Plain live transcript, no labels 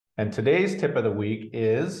And today's tip of the week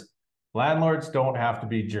is landlords don't have to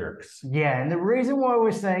be jerks. Yeah, and the reason why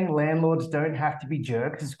we're saying landlords don't have to be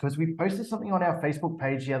jerks is because we posted something on our Facebook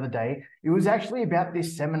page the other day. It was actually about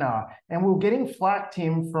this seminar, and we're getting flack,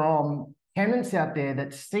 Tim, from tenants out there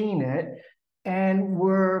that's seen it and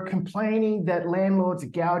were complaining that landlords are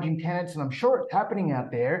gouging tenants, and I'm sure it's happening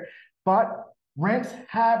out there, but rents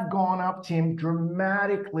have gone up, Tim,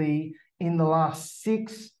 dramatically in the last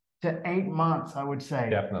 6 to 8 months, I would say.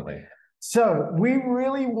 Definitely. So we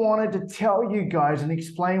really wanted to tell you guys and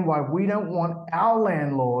explain why we don't want our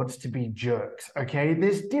landlords to be jerks, okay?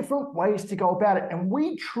 There's different ways to go about it, and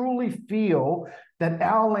we truly feel that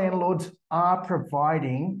our landlords are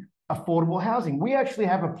providing affordable housing. We actually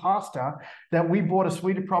have a pastor that we bought a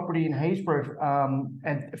suite of property in Haysboro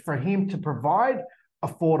and for him to provide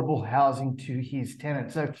affordable housing to his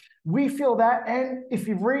tenants. So we feel that, and if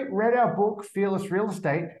you've read our book, Fearless Real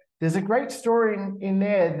Estate, there's a great story in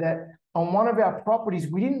there that on one of our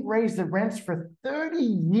properties, we didn't raise the rents for 30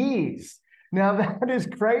 years. Now that is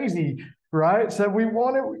crazy, right? So we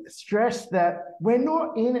want to stress that we're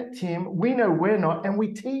not in it, Tim. We know we're not, and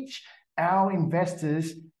we teach our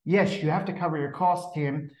investors, yes, you have to cover your costs,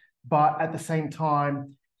 Tim, but at the same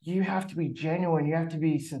time, you have to be genuine. You have to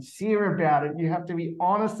be sincere about it. You have to be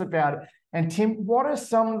honest about it. And Tim, what are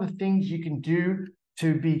some of the things you can do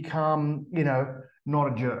to become,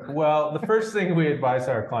 not a jerk? Well, the first thing we advise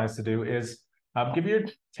our clients to do is give your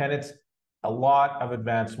tenants a lot of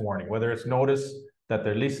advance warning, whether it's notice that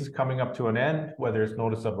their lease is coming up to an end, whether it's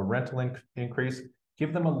notice of a rental increase.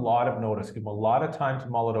 Give them a lot of notice, give them a lot of time to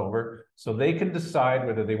mull it over so they can decide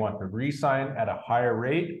whether they want to re-sign at a higher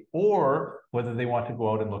rate or whether they want to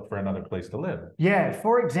go out and look for another place to live. Yeah,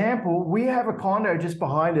 for example, we have a condo just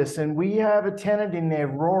behind us and we have a tenant in there,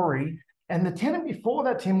 Rory, and the tenant before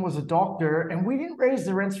that, Tim, was a doctor, and we didn't raise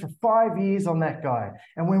the rents for 5 years on that guy.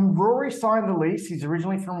 And when Rory signed the lease, he's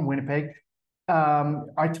originally from Winnipeg,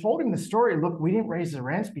 I told him the story. Look, we didn't raise the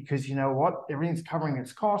rents because you know what? Everything's covering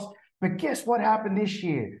its costs. But guess what happened this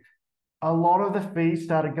year? A lot of the fees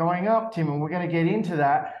started going up, Tim, and we're going to get into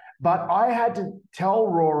that. But I had to tell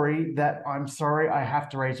Rory that I'm sorry, I have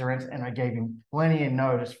to raise the rents, and I gave him plenty of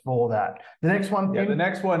notice for that. The next one, Tim? Yeah, the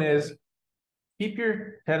next one is keep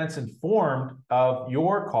your tenants informed of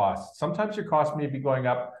your costs. Sometimes your costs may be going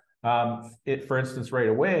up, for instance, right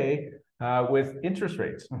away with interest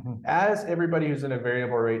rates. As everybody who's in a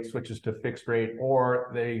variable rate switches to fixed rate, or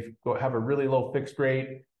they have a really low fixed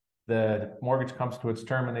rate, the mortgage comes to its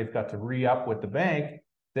term and they've got to re-up with the bank,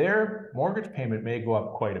 their mortgage payment may go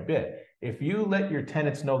up quite a bit. If you let your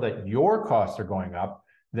tenants know that your costs are going up,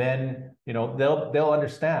 then they'll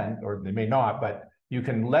understand, or they may not, but you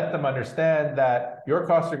can let them understand that your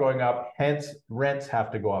costs are going up, hence rents have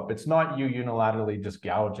to go up. It's not you unilaterally just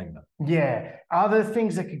gouging them. Yeah. Other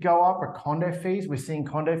things that could go up are condo fees. We're seeing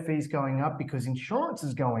condo fees going up because insurance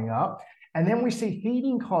is going up. And then we see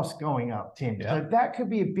heating costs going up, Tim. Yeah. So that could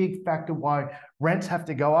be a big factor why rents have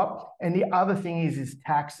to go up. And the other thing is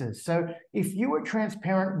taxes. So if you were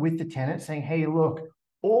transparent with the tenant saying, hey, look,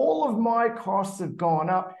 all of my costs have gone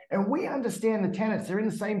up, and we understand the tenants, they're in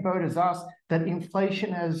the same boat as us, that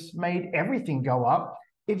inflation has made everything go up.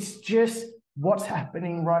 It's just what's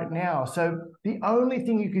happening right now. So the only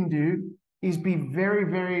thing you can do is be very,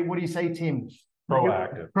 very, what do you say, Tim?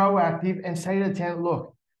 Proactive, and say to the tenant,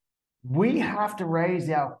 look, we have to raise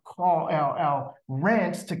our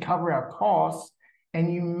rents to cover our costs,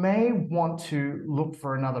 and you may want to look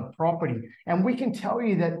for another property. And we can tell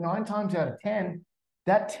you that 9 times out of 10,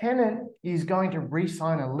 that tenant is going to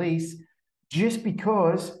re-sign a lease just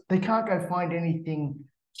because they can't go find anything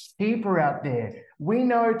cheaper out there. We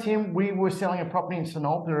know, Tim, we were selling a property in St.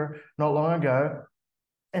 Alter not long ago,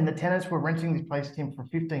 and the tenants were renting this place, Tim, for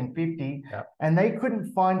 $1,550, and they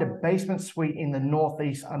couldn't find a basement suite in the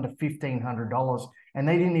Northeast under $1,500, and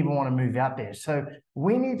they didn't even want to move out there. So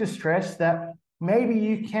we need to stress that maybe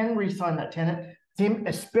you can re-sign that tenant, Tim,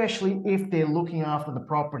 especially if they're looking after the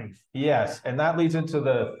property. Yes, and that leads into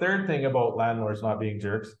the third thing about landlords not being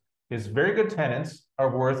jerks, is very good tenants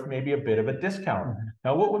are worth maybe a bit of a discount.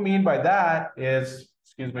 Now, what we mean by that is,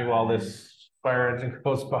 excuse me while this fire engine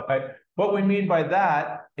goes by, what we mean by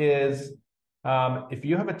that is if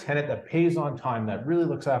you have a tenant that pays on time, that really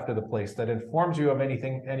looks after the place, that informs you of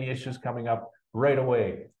any issues coming up right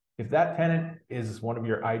away. If that tenant is one of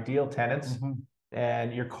your ideal tenants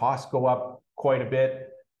and your costs go up quite a bit,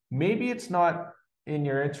 maybe it's not in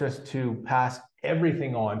your interest to pass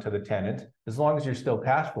everything on to the tenant as long as you're still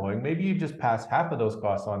cash flowing. Maybe you just pass half of those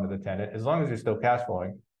costs on to the tenant as long as you're still cash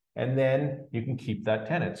flowing, and then you can keep that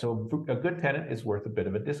tenant. So a good tenant is worth a bit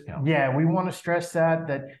of a discount. Yeah, we want to stress that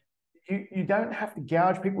You don't have to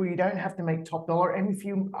gouge people. You don't have to make top dollar. And if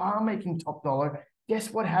you are making top dollar,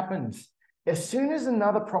 guess what happens? As soon as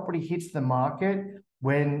another property hits the market,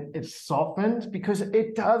 when it's softened, because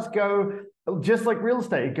it does go just like real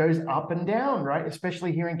estate, it goes up and down, right?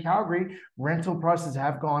 Especially here in Calgary, rental prices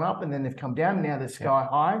have gone up and then they've come down. Now they're sky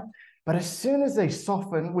high. But as soon as they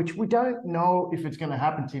soften, which we don't know if it's going to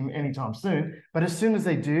happen to them anytime soon, but as soon as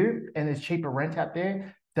they do, and there's cheaper rent out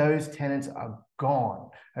there, those tenants are gone.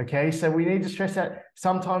 Okay, so we need to stress that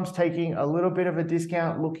sometimes taking a little bit of a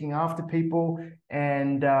discount, looking after people,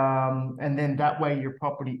 and then that way your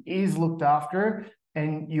property is looked after,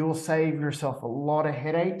 and you'll save yourself a lot of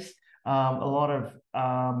headaches, a lot of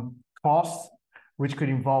costs, which could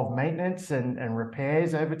involve maintenance and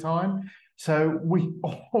repairs over time. So we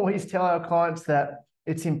always tell our clients that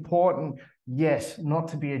it's important, yes, not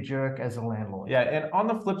to be a jerk as a landlord. Yeah, and on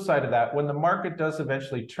the flip side of that, when the market does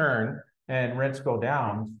eventually turn and rents go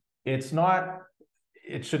down, it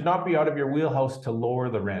should not be out of your wheelhouse to lower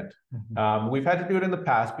the rent. We've had to do it in the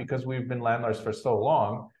past because we've been landlords for so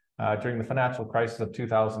long. During the financial crisis of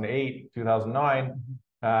 2008, 2009,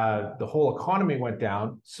 the whole economy went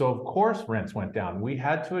down. So of course rents went down. We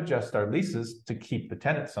had to adjust our leases to keep the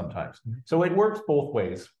tenants sometimes. So it works both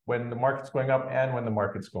ways, when the market's going up and when the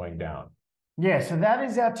market's going down. Yeah, so that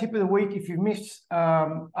is our tip of the week. If you've missed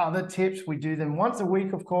other tips, we do them once a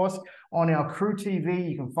week, of course, on our Crew TV.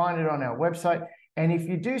 You can find it on our website. And if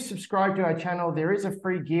you do subscribe to our channel, there is a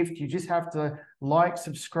free gift. You just have to like,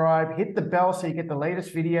 subscribe, hit the bell so you get the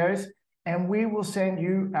latest videos. And we will send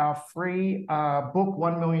you our free book,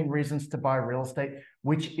 1 Million Reasons to Buy Real Estate,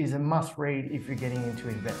 which is a must read if you're getting into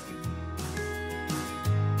investing.